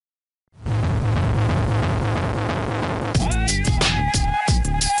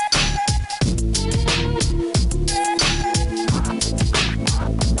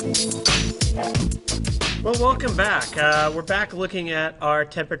welcome back. We're back looking at our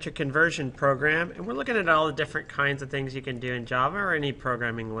temperature conversion program, and we're looking at all the different kinds of things you can do in Java or any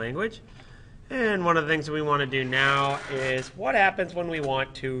programming language. And one of the things that we want to do now is what happens when we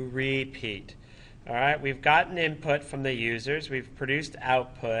want to repeat. All right, we've gotten input from the users. We've produced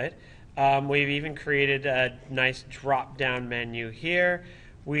output. We've even created a nice drop-down menu here.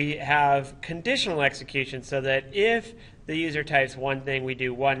 We have conditional execution so that if the user types one thing, we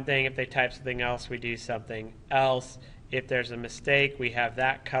do one thing. If they type something else, we do something else. If there's a mistake, we have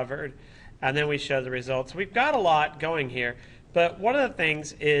that covered. And then we show the results. We've got a lot going here. But one of the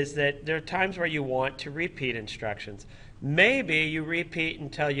things is that there are times where you want to repeat instructions. Maybe you repeat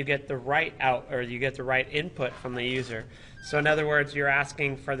until you get the right out or you get the right input from the user. So in other words, you're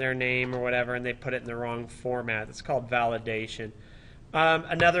asking for their name or whatever, and they put it in the wrong format. It's called validation.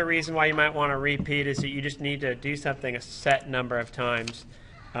 Another reason why you might want to repeat is that you just need to do something a set number of times.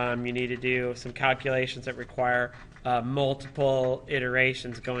 You need to do some calculations that require multiple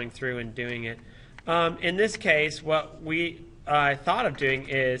iterations going through and doing it. In this case, what we thought of doing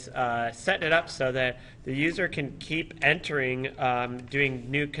is setting it up so that the user can keep entering,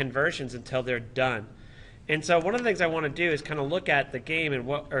 doing new conversions until they're done. And so one of the things I want to do is kind of look at the game and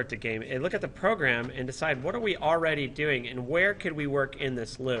look at the program and decide what are we already doing and where could we work in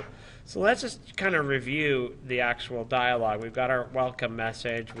this loop. So let's just kind of review the actual dialogue. We've got our welcome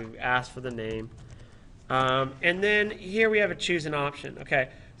message. We've asked for the name. And then here we have a choose an option. Okay,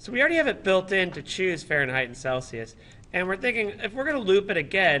 so we already have it built in to choose Fahrenheit and Celsius. And we're thinking, if we're going to loop it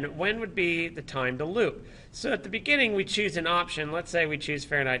again, when would be the time to loop? So at the beginning, we choose an option. Let's say we choose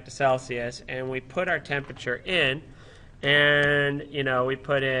Fahrenheit to Celsius, and we put our temperature in. And, we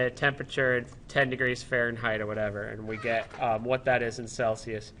put a temperature at 10 degrees Fahrenheit or whatever, and we get what that is in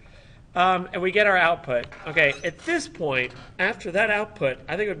Celsius. And we get our output. Okay, at this point, after that output,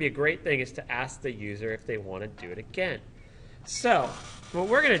 I think it would be a great thing is to ask the user if they want to do it again. So what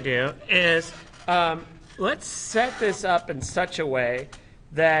we're going to do is let's set this up in such a way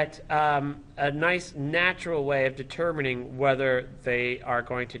that a nice natural way of determining whether they are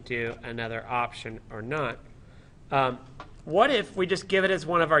going to do another option or not. What if we just give it as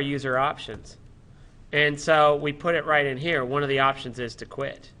one of our user options? And so we put it right in here. One of the options is to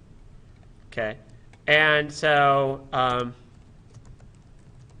quit. Okay, and so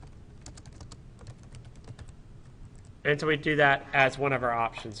we do that as one of our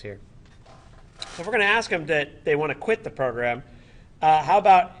options here. So if we're going to ask them that they want to quit the program, how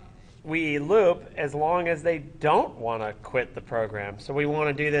about we loop as long as they don't want to quit the program? So we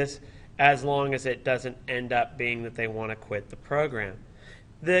want to do this as long as it doesn't end up being that they want to quit the program.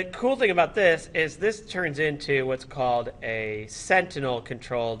 The cool thing about this is this turns into what's called a Sentinel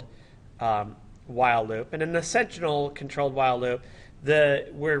Controlled while loop. And in the Sentinel Controlled while loop,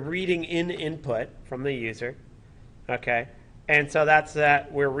 we're reading in input from the user. Okay. And so that's that.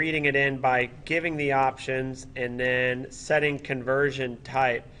 We're reading it in by giving the options and then setting conversion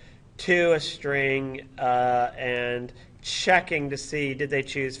type to a string and checking to see did they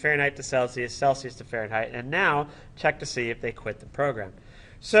choose Fahrenheit to Celsius, Celsius to Fahrenheit, and now check to see if they quit the program.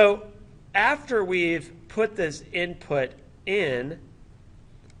 So after we've put this input in,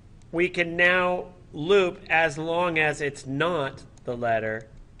 we can now loop as long as it's not the letter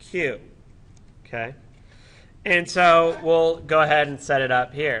Q. Okay? And so we'll go ahead and set it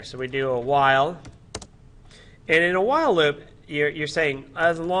up here. So we do a while. And in a while loop, you're saying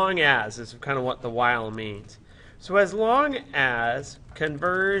as long as is kind of what the while means. So as long as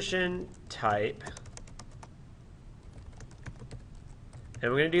conversion type,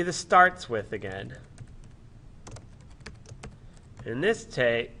 and we're going to do the starts with again. In this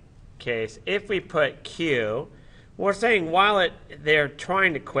case, if we put Q, we're saying while they're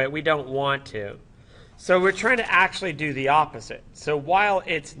trying to quit, we don't want to. So we're trying to actually do the opposite. So while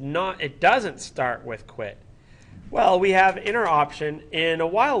it doesn't start with quit. Well, we have in our option in a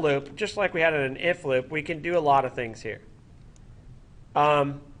while loop, just like we had in an if loop, we can do a lot of things here.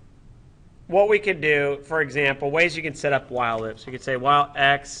 What we can do, for example, ways you can set up while loops. You could say while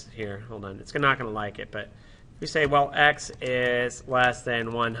x, here, hold on, it's not going to like it, but we say while x is less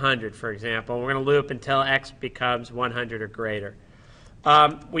than 100, for example, we're going to loop until x becomes 100 or greater.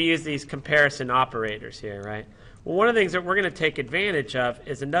 We use these comparison operators here, right? Well, one of the things that we're going to take advantage of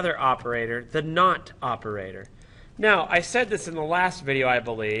is another operator, the not operator. Now, I said this in the last video, I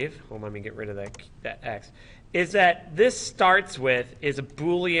believe. Hold on, let me get rid of that x. Is that this starts with is a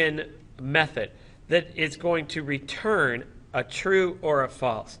Boolean method that is going to return a true or a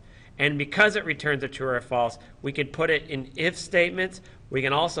false. And because it returns a true or a false, we can put it in if statements. We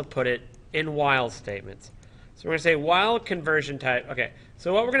can also put it in while statements. So we're going to say while conversion type. Okay,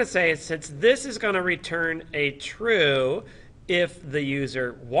 so what we're going to say is since this is going to return a true if the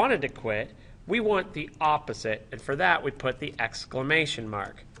user wanted to quit, we want the opposite. And for that, we put the exclamation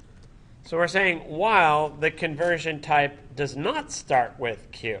mark. So we're saying while the conversion type does not start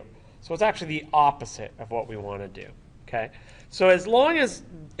with Q. So it's actually the opposite of what we want to do. Okay. So as long as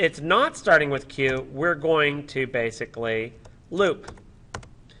it's not starting with Q, we're going to basically loop.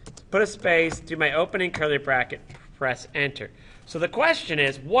 Put a space, do my opening curly bracket, press enter. So the question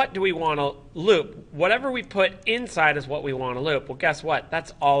is, what do we want to loop? Whatever we put inside is what we want to loop. Well, guess what?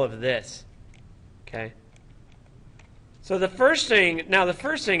 That's all of this. Okay. So the first thing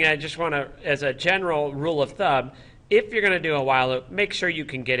I just want to, as a general rule of thumb, if you're going to do a while loop, make sure you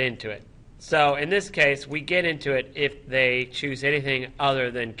can get into it. So in this case, we get into it if they choose anything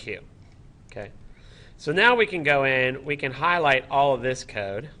other than Q. Okay. So now we can go in, we can highlight all of this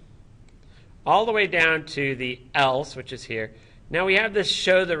code, all the way down to the else, which is here. Now we have this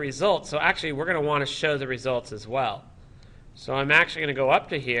show the results, so actually we're going to want to show the results as well. So I'm actually going to go up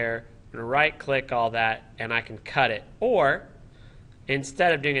to here, and right-click all that, and I can cut it. Or,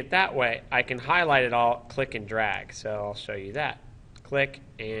 instead of doing it that way, I can highlight it all, click and drag. So I'll show you that. Click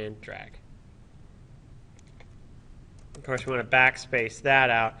and drag. Of course, we want to backspace that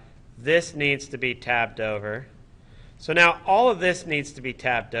out. This needs to be tabbed over. So now all of this needs to be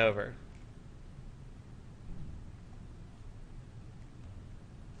tabbed over.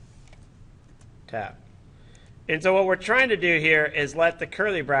 Tab. And so what we're trying to do here is let the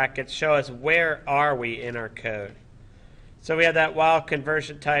curly brackets show us where are we in our code. So we have that while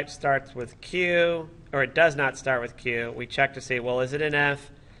conversion type starts with Q, or it does not start with Q. We check to see, well, is it an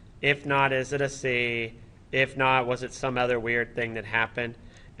F? If not, is it a C? If not, was it some other weird thing that happened?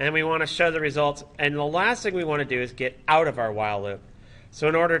 And we want to show the results. And the last thing we want to do is get out of our while loop. So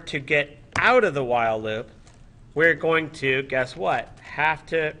in order to get out of the while loop, we're going to, guess what? Have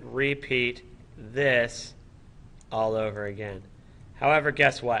to repeat this all over again. However,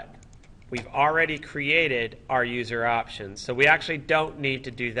 guess what? We've already created our user options. So we actually don't need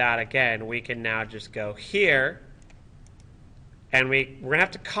to do that again. We can now just go here, and we're going to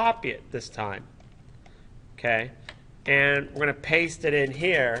have to copy it this time. Okay? And we're going to paste it in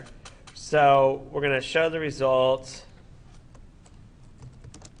here. So we're going to show the results.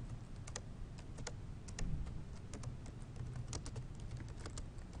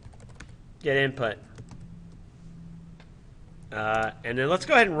 Get input. And then let's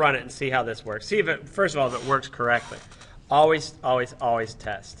go ahead and run it and see how this works. See if it, first of all, if it works correctly. Always, always, always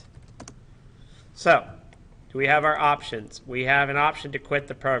test. So, do we have our options? We have an option to quit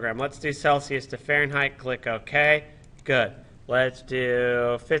the program. Let's do Celsius to Fahrenheit. Click OK. Good. Let's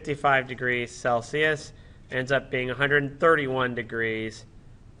do 55 degrees Celsius. Ends up being 131 degrees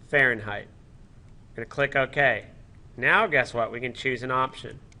Fahrenheit. I'm going to click OK. Now, guess what? We can choose an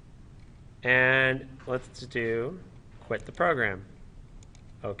option. And let's do quit the program.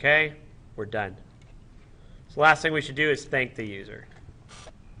 Okay, we're done. So the last thing we should do is thank the user.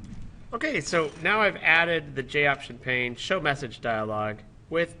 Okay, so now I've added the JOption pane show message dialog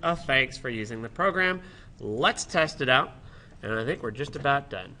with a thanks for using the program. Let's test it out, and I think we're just about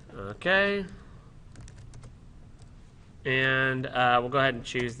done. Okay, and we'll go ahead and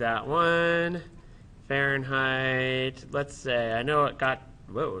choose that one. Fahrenheit, let's say, I know it got,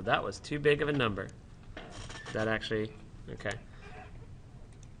 whoa, that was too big of a number. That actually, okay.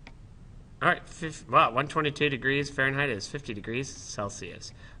 All right, wow, 122 degrees Fahrenheit is 50 degrees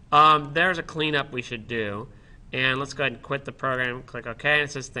Celsius. There's a cleanup we should do. And let's go ahead and quit the program. Click OK, and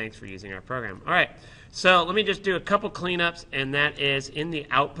it says thanks for using our program. All right, so let me just do a couple cleanups, and that is in the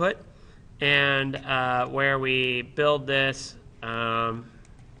output and where we build this. All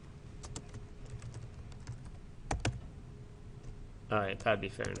right, that'd be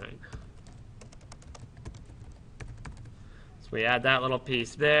Fahrenheit. So we add that little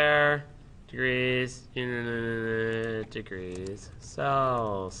piece there. Degrees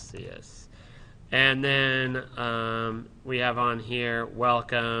Celsius. And then we have on here,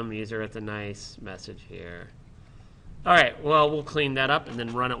 welcome, user with a nice message here. All right, well, we'll clean that up and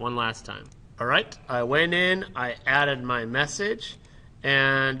then run it one last time. All right, I went in, I added my message,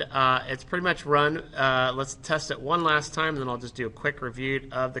 and it's pretty much run. Let's test it one last time, and then I'll just do a quick review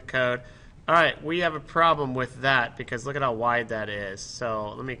of the code. All right, we have a problem with that because look at how wide that is.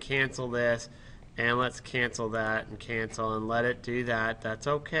 So let me cancel this, and let's cancel that and cancel and let it do that. That's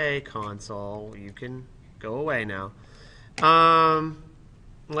okay, console. You can go away now.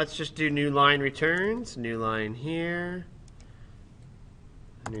 Let's just do new line returns. New line here.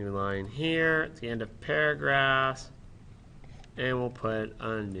 New line here at the end of paragraphs. And we'll put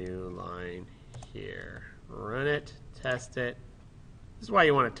a new line here. run it, test it. This is why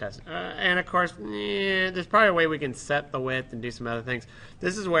you want to test it. And of course, there's probably a way we can set the width and do some other things.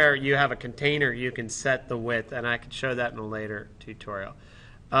 This is where you have a container, you can set the width, and I can show that in a later tutorial.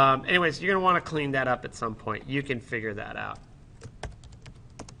 Anyways, you're going to want to clean that up at some point. You can figure that out.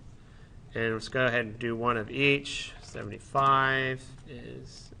 And let's go ahead and do one of each. 75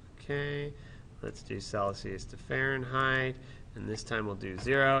 is okay. Let's do Celsius to Fahrenheit. And this time we'll do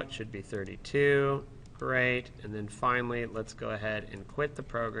 0. It should be 32. Great. And then finally, let's go ahead and quit the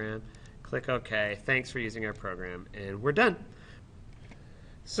program. Click OK. Thanks for using our program. And we're done.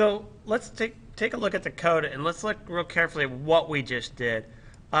 So let's take a look at the code, and let's look real carefully at what we just did.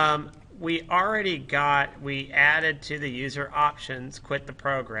 We added to the user options, quit the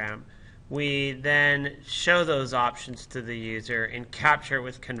program. We then show those options to the user and capture it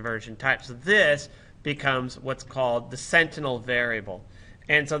with conversion type. So this becomes what's called the Sentinel variable.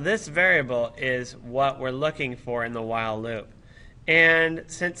 And so this variable is what we're looking for in the while loop. And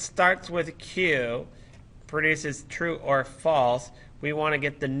since starts with Q, produces true or false, we want to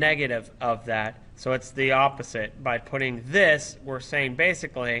get the negative of that. So it's the opposite. By putting this, we're saying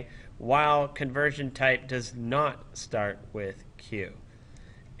basically while conversion type does not start with Q.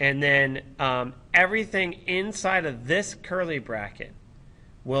 And then everything inside of this curly bracket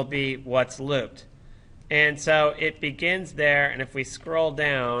will be what's looped. And so it begins there, and if we scroll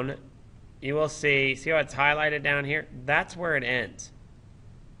down, you will see how it's highlighted down here? That's where it ends.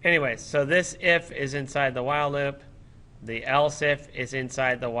 Anyway, so this if is inside the while loop, the else if is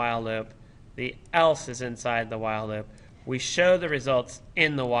inside the while loop, the else is inside the while loop. We show the results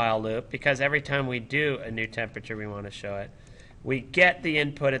in the while loop because every time we do a new temperature, we want to show it. We get the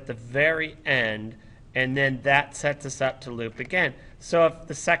input at the very end, and then that sets us up to loop again. So if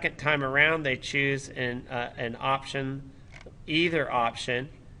the second time around they choose an option, either option,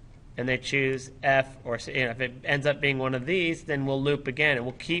 and they choose F or C, if it ends up being one of these, then we'll loop again, and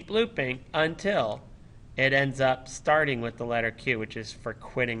we'll keep looping until it ends up starting with the letter Q, which is for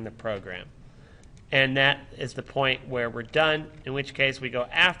quitting the program. And that is the point where we're done, in which case we go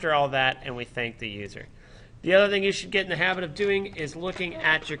after all that and we thank the user. The other thing you should get in the habit of doing is looking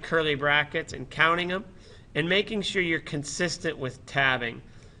at your curly brackets and counting them and making sure you're consistent with tabbing.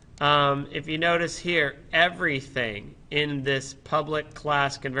 If you notice here, everything in this public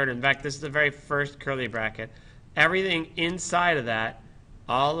class converter, in fact, this is the very first curly bracket, everything inside of that,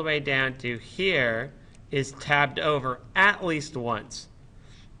 all the way down to here, is tabbed over at least once.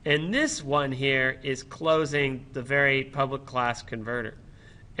 And this one here is closing the very public class converter.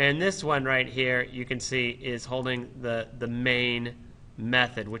 And this one right here, you can see, is holding the main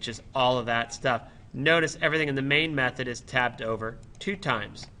method, which is all of that stuff. Notice everything in the main method is tabbed over 2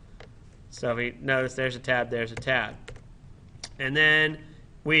 times. So if we notice there's a tab, there's a tab. And then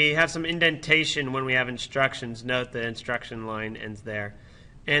we have some indentation when we have instructions. Note the instruction line ends there.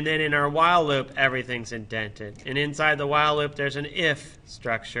 And then in our while loop, everything's indented. And inside the while loop, there's an if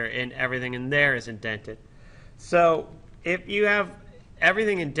structure, and everything in there is indented. So if you have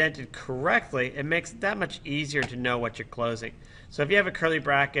everything indented correctly, it makes it that much easier to know what you're closing. So if you have a curly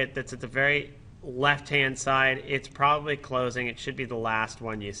bracket that's at the very left-hand side, it's probably closing. It should be the last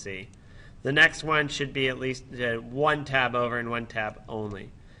one you see. The next one should be at least 1 tab over and 1 tab only,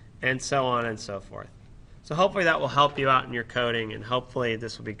 and so on and so forth. So hopefully that will help you out in your coding, and hopefully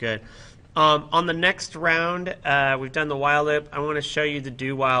this will be good. On the next round, we've done the while loop. I want to show you the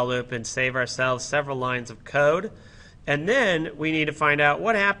do while loop and save ourselves several lines of code. And then we need to find out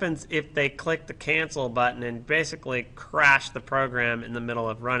what happens if they click the cancel button and basically crash the program in the middle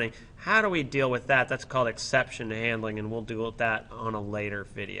of running. How do we deal with that? That's called exception handling, and we'll deal with that on a later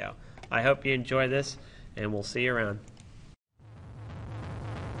video. I hope you enjoy this, and we'll see you around.